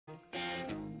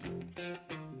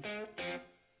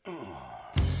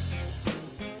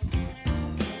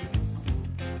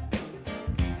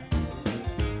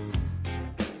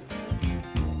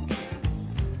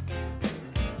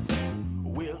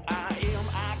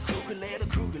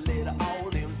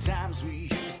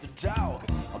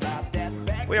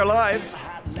We are live,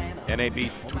 NAB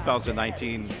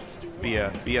 2019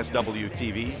 via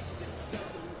BSWTV,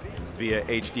 via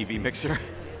HDV Mixer,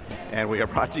 and we are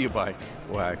brought to you by,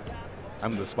 well,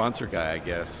 I'm the sponsor guy, I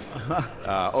guess.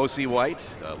 OC White,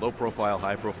 low profile,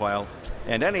 high profile,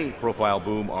 and any profile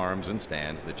boom arms and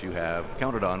stands that you have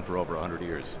counted on for over 100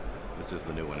 years. This is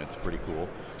the new one, it's pretty cool.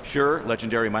 Sure,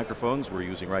 legendary microphones we're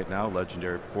using right now,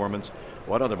 legendary performance.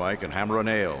 What other mic? And hammer a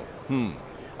nail.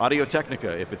 Audio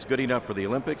Technica, if it's good enough for the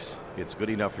Olympics, it's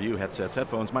good enough for you. Headsets,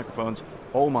 headphones, microphones,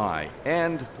 oh my.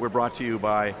 And we're brought to you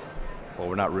by, well,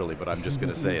 we're not really, but I'm just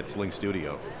going to say it's Sling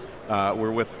Studio.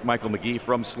 We're with Michael McGee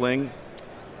from Sling.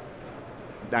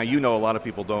 Now, you know a lot of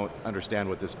people don't understand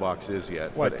what this box is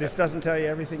yet. What, this doesn't tell you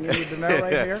everything you need to know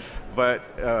right here? But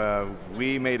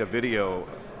we made a video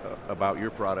about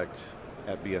your product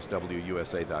at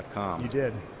BSWUSA.com. You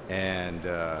did. And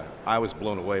I was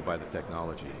blown away by the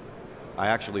technology. I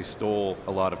actually stole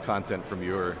a lot of content from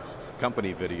your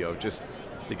company video just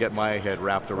to get my head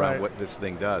wrapped around what this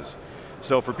thing does.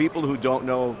 So for people who don't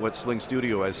know what Sling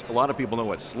Studio is, a lot of people know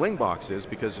what Slingbox is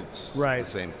because it's the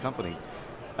same company.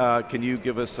 Can you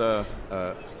give us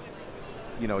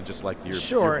you know, just like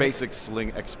your basic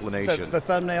Sling explanation? The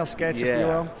thumbnail sketch, if you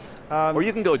will. Or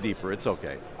you can go deeper, it's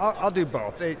okay. I'll do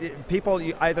both. People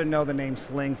you either know the name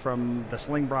Sling from the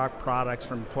Slingbox products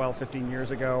from 12, 15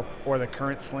 years ago, or the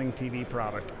current Sling TV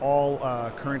product. All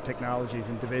current technologies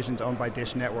and divisions owned by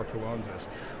Dish Network, who owns this.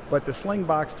 But the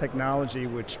Slingbox technology,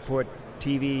 which put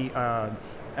TV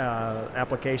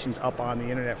applications up on the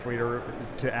internet for you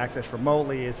to access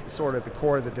remotely, is sort of the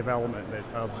core of the development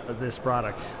of this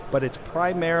product. But it's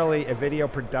primarily a video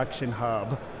production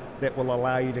hub that will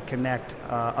allow you to connect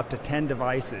up to 10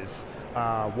 devices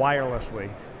wirelessly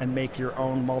and make your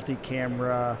own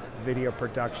multi-camera video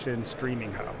production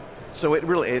streaming hub. So it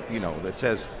really, you know, it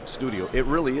says studio, it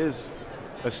really is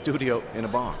a studio in a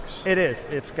box. It is.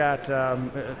 It's got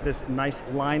this nice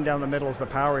line down the middle as the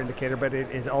power indicator, but it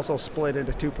is also split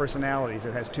into two personalities.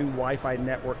 It has two Wi-Fi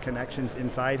network connections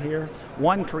inside here.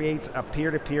 One creates a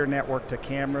peer-to-peer network to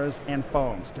cameras and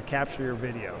phones to capture your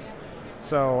videos.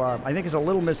 So I think it's a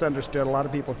little misunderstood. A lot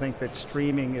of people think that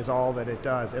streaming is all that it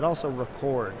does. It also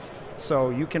records. So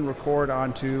you can record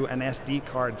onto an SD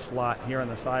card slot here on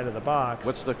the side of the box.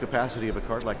 What's the capacity of a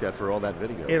card like that for all that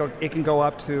video? It can go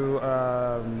up to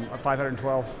a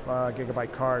 512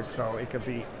 gigabyte card, so it could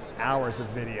be hours of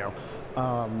video.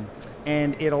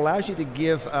 And it allows you to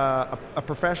give a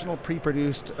professional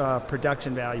pre-produced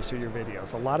production value to your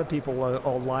videos. A lot of people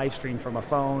will live stream from a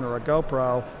phone or a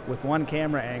GoPro with one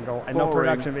camera angle and no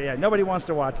production video. Nobody wants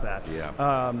to watch that.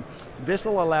 This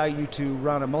will allow you to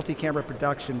run a multi-camera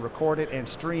production, record it and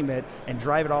stream it, and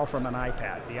drive it all from an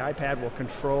iPad. The iPad will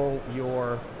control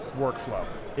your workflow.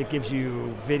 It gives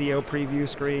you video preview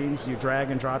screens, you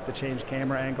drag and drop to change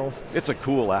camera angles. It's a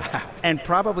cool app. And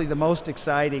probably the most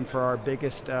exciting for our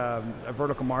biggest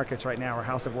vertical markets right now are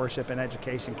house of worship and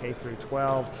education, K through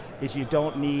 12, is you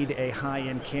don't need a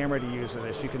high-end camera to use with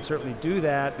this. You can certainly do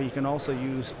that, but you can also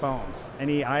use phones.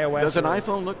 Any iOS. Does an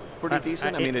iPhone look pretty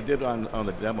decent? I mean, it did on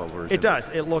the demo version. It does.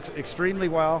 It looks extremely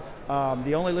well.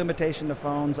 The only limitation to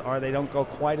phones are they don't go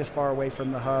quite as far away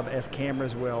from the hub as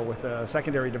cameras will with a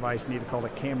secondary device needed called a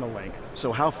camera link.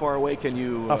 So how far away can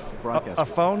you broadcast? A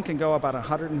phone can go about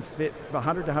 100 to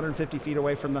 150 feet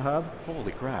away from the hub.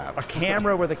 Holy crap. A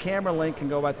camera with a camera link can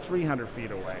go about 300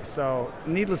 feet away. So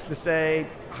needless to say,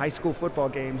 high school football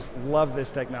games love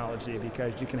this technology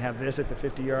because you can have this at the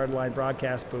 50-yard line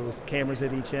broadcast booth, cameras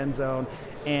at each end zone,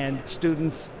 and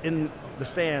students in the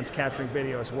stands capturing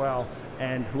video as well,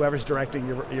 and whoever's directing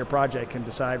your project can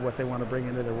decide what they want to bring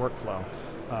into their workflow.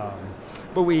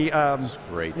 But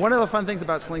one of the fun things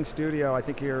about Sling Studio, I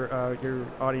think your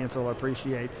audience will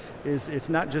appreciate, is it's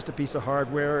not just a piece of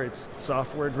hardware, it's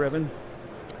software driven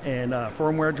and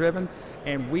firmware driven,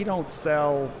 and we don't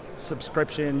sell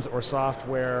subscriptions or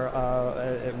software.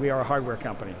 We are a hardware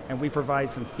company, and we provide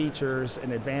some features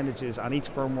and advantages on each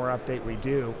firmware update we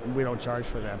do, and we don't charge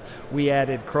for them. We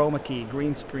added chroma key,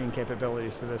 green screen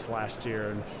capabilities to this last year,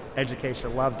 and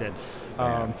education loved it.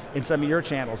 In some of your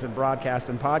channels, in broadcast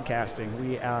and podcasting,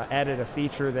 we added a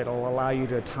feature that will allow you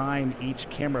to time each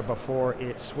camera before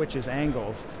it switches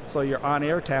angles, so your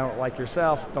on-air talent like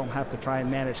yourself don't have to try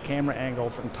and manage camera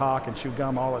angles and talk and chew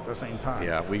gum all at the same time.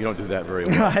 Yeah, we don't do that very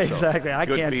well. exactly. I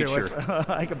good can't feature. do it.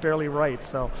 I can barely write.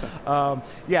 So,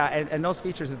 yeah, and those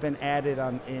features have been added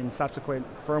in subsequent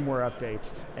firmware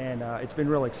updates, and it's been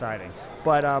really exciting.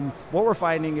 But what we're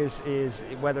finding is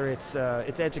whether it's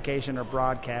education or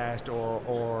broadcast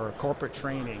or corporate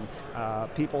training,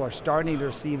 people are starting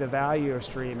to see the value of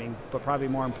streaming, but probably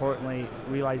more importantly,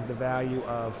 realize the value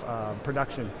of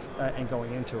production and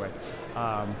going into it.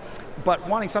 But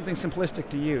wanting something simplistic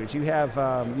to use, you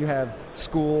have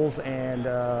schools and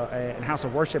house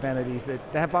of worship entities that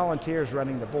have volunteers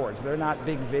running the boards. They're not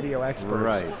big video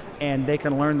experts, right, and they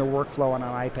can learn the workflow on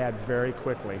an iPad very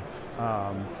quickly.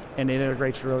 And it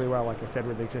integrates really well, like I said,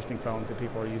 with the existing phones that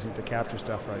people are using to capture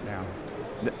stuff right now.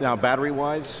 Now,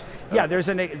 battery-wise? Yeah,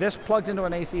 this plugs into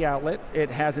an AC outlet. It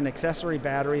has an accessory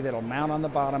battery that'll mount on the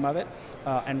bottom of it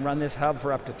and run this hub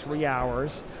for up to 3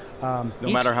 hours. No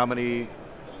matter how many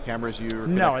cameras you're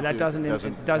No, that doesn't have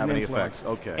any influence. effects.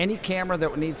 Okay. Any camera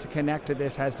that needs to connect to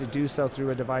this has to do so through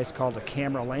a device called a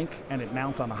camera link, and it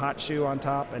mounts on a hot shoe on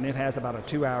top, and it has about a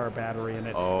 2-hour battery in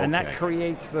it. Okay. And that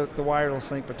creates the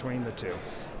wireless link between the two.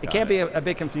 It can be a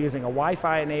bit confusing. A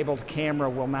Wi-Fi enabled camera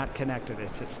will not connect to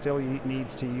this. It still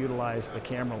needs to utilize the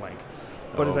camera link.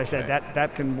 But as I said,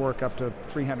 that can work up to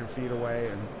 300 feet away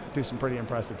and do some pretty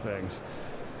impressive things.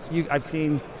 I've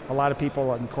seen a lot of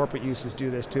people in corporate uses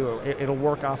do this too. It'll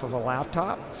work off of a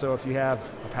laptop, so if you have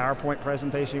a PowerPoint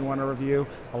presentation you want to review,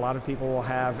 a lot of people will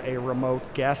have a remote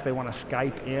guest they want to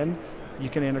Skype in. You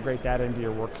can integrate that into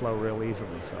your workflow real easily.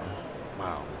 So,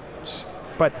 wow.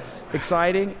 But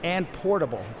exciting and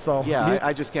portable. So yeah,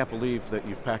 I just can't believe that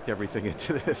you've packed everything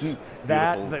into this.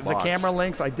 The camera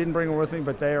links, I didn't bring them with me,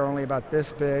 but they are only about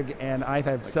this big, and I've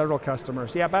had several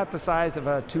customers, about the size of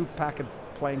a 2-pack of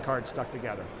playing cards stuck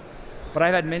together. But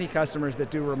I've had many customers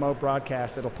that do remote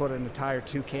broadcast that'll put an entire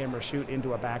 2-camera shoot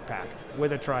into a backpack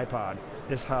with a tripod,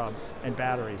 this hub, and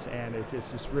batteries, and it's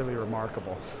just really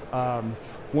remarkable.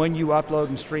 When you upload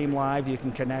and stream live, you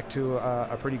can connect to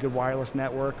a pretty good wireless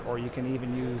network, or you can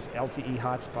even use LTE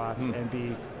hotspots and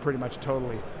be pretty much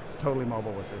totally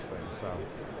mobile with this thing. So,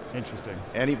 interesting.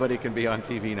 Anybody can be on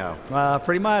TV now.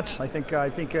 Pretty much. I think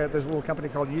there's a little company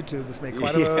called YouTube that's made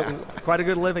quite a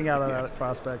good living out of that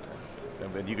prospect.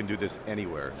 And you can do this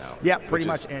anywhere now. Yeah, pretty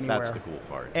much anywhere. That's the cool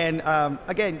part. And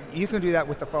again, you can do that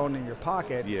with the phone in your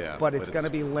pocket, but it's going to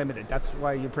be limited. That's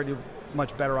why you're pretty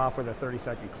much better off with a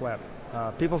 30-second clip.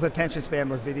 People's attention span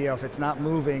with video, if it's not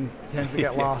moving, tends to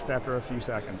get lost after a few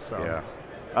seconds. So.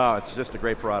 Yeah. It's just a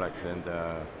great product, and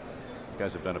you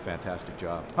guys have done a fantastic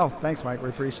job. Oh, thanks, Mike. We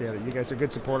appreciate it. You guys are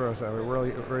good supporters. We're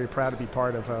really, really proud to be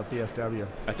part of BSW.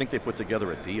 I think they put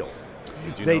together a deal.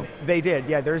 They did,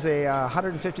 yeah. There's a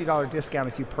 $150 discount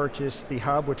if you purchase the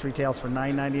hub, which retails for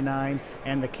 $9.99,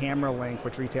 and the camera link,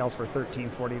 which retails for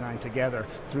 $13.49 together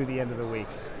through the end of the week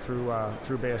through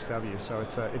BSW. So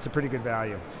it's a pretty good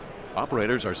value.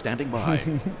 Operators are standing by.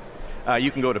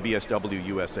 You can go to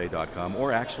bswusa.com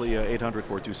or actually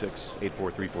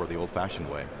 800-426-8434 the old-fashioned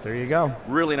way. There you go.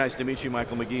 Really nice to meet you,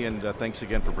 Michael McGee, and thanks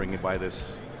again for bringing by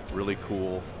this really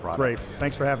cool product. Great.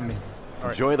 Thanks for having me.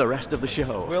 Enjoy the rest of the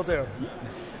show. Will do.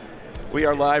 We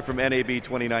are live from NAB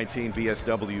 2019,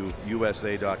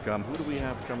 BSWUSA.com. Who do we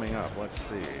have coming up? Let's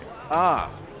see.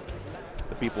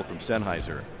 The people from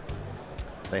Sennheiser.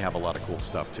 They have a lot of cool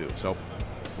stuff too. So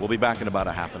we'll be back in about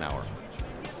a half an hour.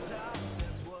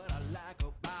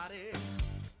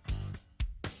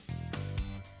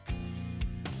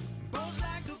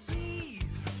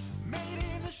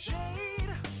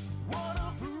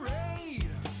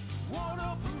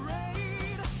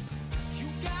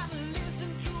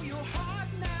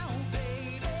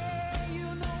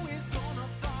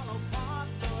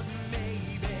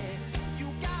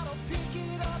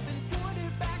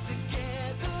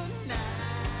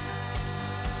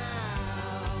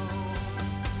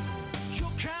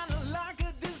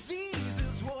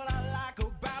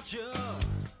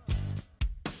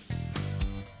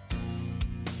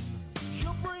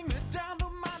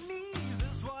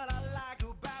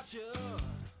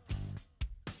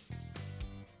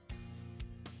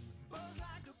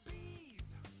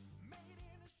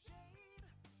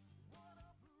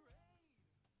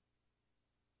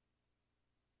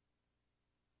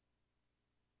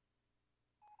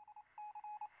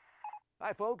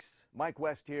 Hi folks, Mike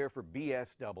West here for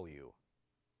BSW.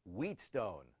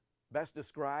 Wheatstone, best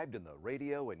described in the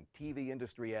radio and TV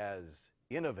industry as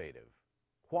innovative,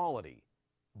 quality,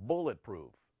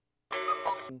 bulletproof,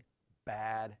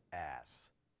 badass,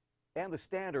 and the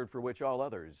standard for which all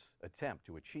others attempt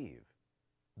to achieve.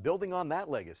 Building on that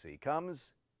legacy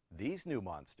comes these new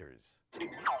monsters.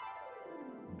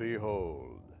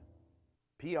 Behold,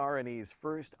 PR&E's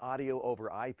first audio over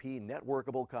IP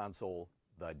networkable console,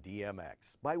 the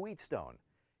DMX by Wheatstone.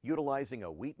 Utilizing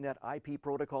a WheatNet IP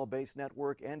protocol-based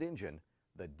network and engine,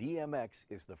 the DMX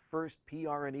is the first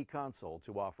PRNE console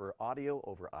to offer audio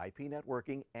over IP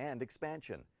networking and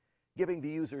expansion, giving the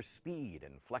user speed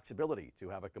and flexibility to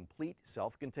have a complete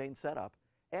self-contained setup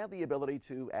and the ability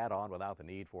to add on without the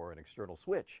need for an external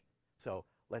switch. So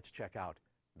let's check out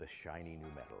the shiny new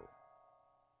metal.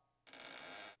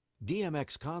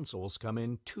 DMX consoles come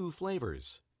in two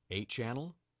flavors,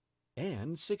 8-channel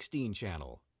and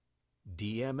 16-channel.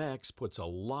 DMX puts a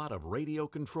lot of radio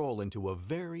control into a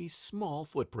very small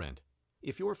footprint.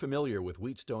 If you're familiar with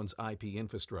Wheatstone's IP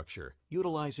infrastructure,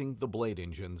 utilizing the blade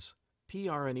engines,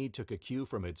 PRNE took a cue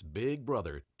from its big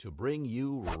brother to bring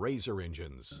you razor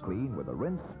engines. Clean with a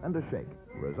rinse and a shake.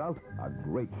 Result, a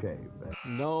great shave.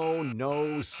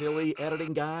 No, silly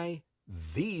editing guy.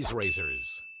 These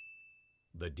razors.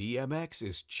 The DMX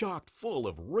is chock full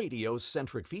of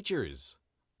radio-centric features.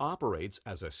 Operates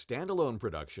as a standalone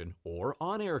production or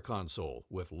on-air console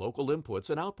with local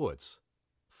inputs and outputs.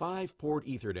 5-port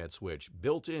Ethernet switch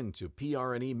built into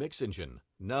PRNE mix engine.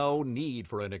 No need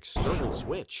for an external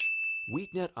switch.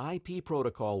 WheatNet IP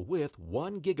protocol with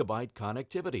 1 GB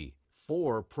connectivity.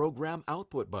 4 program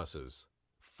output buses.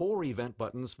 4 event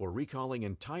buttons for recalling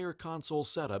entire console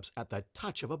setups at the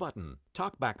touch of a button.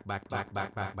 Talkback,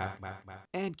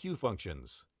 and cue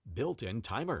functions. Built-in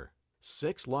timer.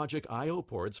 6 logic I/O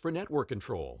ports for network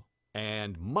control.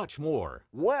 And much more.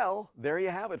 Well, there you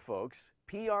have it, folks.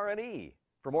 PRNE.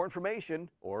 For more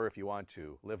information, or if you want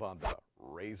to live on the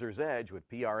razor's edge with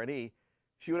PRNE,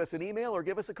 shoot us an email or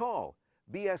give us a call.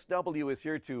 BSW is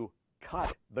here to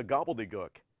cut the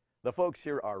gobbledygook. The folks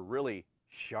here are really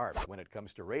sharp when it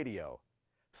comes to radio.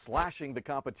 Slashing the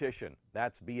competition,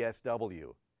 that's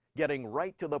BSW. Getting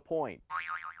right to the point.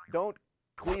 Don't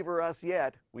cleaver us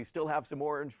yet. We still have some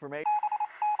more information.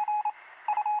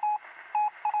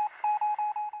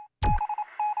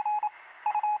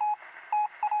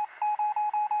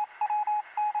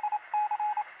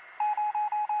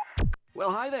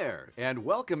 Well, hi there, and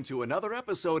welcome to another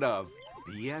episode of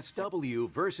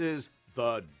BSW versus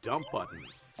the Dump Button,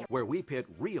 where we pit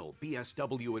real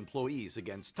BSW employees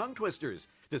against tongue twisters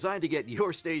designed to get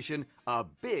your station a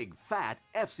big, fat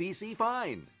FCC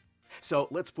fine. So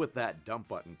let's put that dump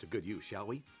button to good use, shall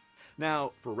we?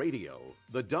 Now, for radio,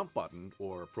 the dump button,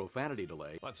 or profanity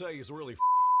delay, I tell you, he's a really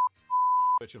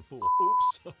bitchin' fool.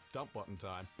 Oops, dump button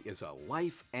time. Is a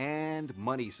life and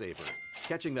money saver.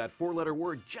 Catching that 4-letter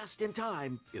word just in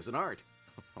time is an art.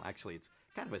 Well, actually, it's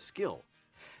kind of a skill.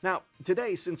 Now,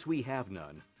 today, since we have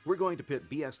none, we're going to pit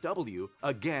BSW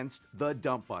against the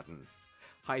dump button.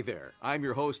 Hi there, I'm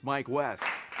your host, Mike West.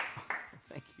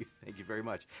 Thank you very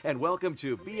much. And welcome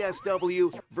to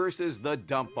BSW versus the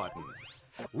dump button.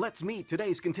 Let's meet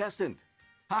today's contestant.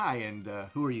 Hi, and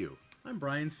who are you? I'm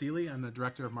Brian Seeley. I'm the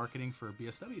Director of Marketing for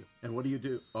BSW. And what do you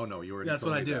do? Oh, no, you already That's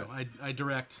told what I me do. that. I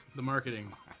direct the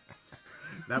marketing.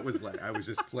 That was like, I was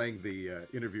just playing the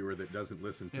interviewer that doesn't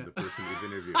listen to the person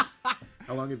who's interviewed.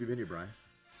 How long have you been here, Brian?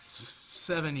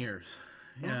 7 years.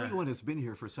 Yeah. Everyone has been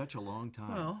here for such a long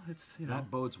time. Well, it's, you know, that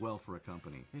bodes well for a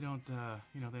company. they don't,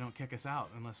 they don't kick us out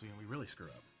unless we really screw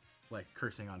up, like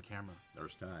cursing on camera.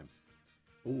 There's time.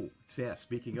 Oh, yeah,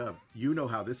 speaking of, you know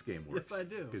how this game works. Yes, I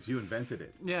do. Because you invented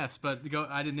it. Yes, but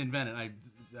I didn't invent it. I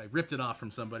ripped it off from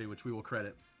somebody, which we will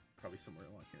credit probably somewhere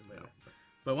along here later. No.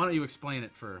 But why don't you explain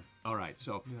it for... All right,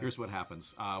 so here's what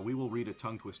happens. We will read a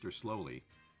tongue twister slowly,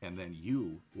 and then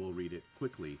you will read it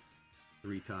quickly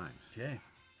 3 times. Okay.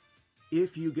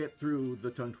 If you get through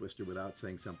the tongue twister without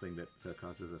saying something that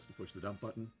causes us to push the dump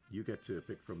button, you get to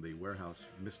pick from the warehouse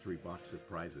mystery box of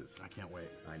prizes. I can't wait.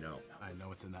 I know. I know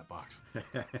what's in that box.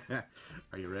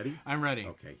 Are you ready? I'm ready.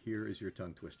 Okay, here is your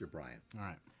tongue twister, Brian. All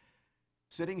right.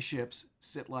 Sitting ships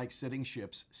sit like sitting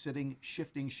ships, sitting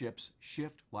shifting ships,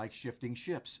 shift like shifting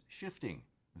ships, shifting.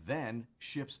 Then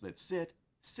ships that sit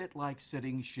like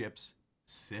sitting ships,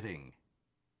 sitting.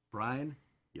 Brian,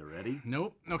 you ready?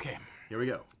 Nope. Okay. Here we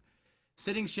go.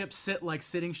 Sitting ships sit like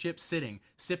sitting ships sitting.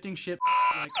 Sifting ship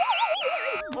like...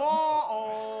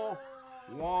 Oh,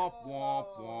 womp, womp,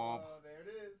 womp. There it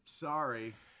is.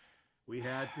 Sorry. We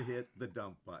had to hit the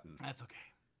dump button. That's okay.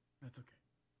 That's okay.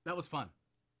 That was fun.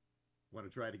 Want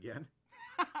to try it again?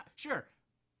 Sure.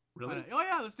 Really? Oh,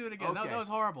 yeah, let's do it again. Okay. That was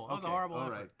horrible. That was a horrible All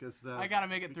effort. right, because I got to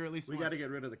make it through at least we once. got to get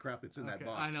rid of the crap that's in that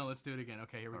box. I know. Let's do it again.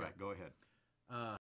 Okay, here we All go. right, go ahead.